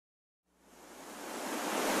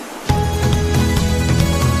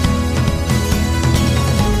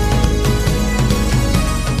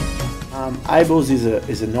ABLES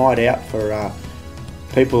is a night out for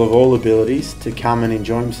people of all abilities to come and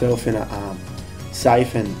enjoy themselves in a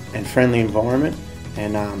safe and friendly environment,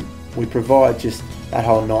 and we provide just that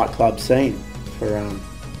whole nightclub scene for,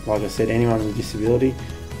 like I said, anyone with a disability,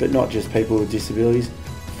 but not just people with disabilities,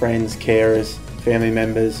 friends, carers, family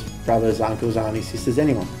members, brothers, uncles, aunties, sisters,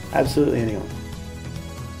 anyone, absolutely anyone.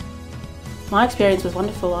 My experience was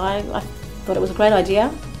wonderful. I thought it was a great idea.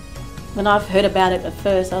 When I've heard about it at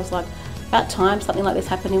first, I was like, about time something like this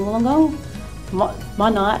happened in Wollongong. My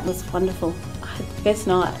night was wonderful. I had the best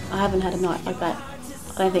night. I haven't had a night like that,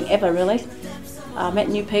 I don't think ever really. I met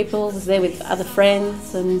new people, was there with other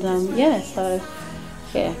friends, and yeah, so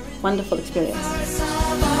yeah, wonderful experience.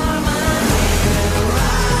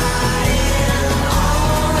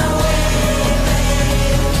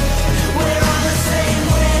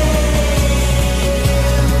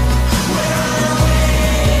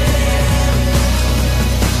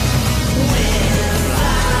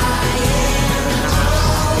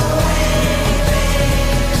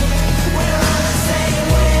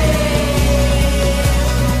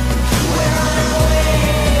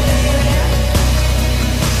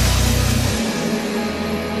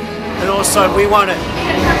 And also we want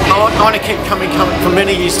to keep coming for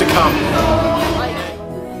many years to come.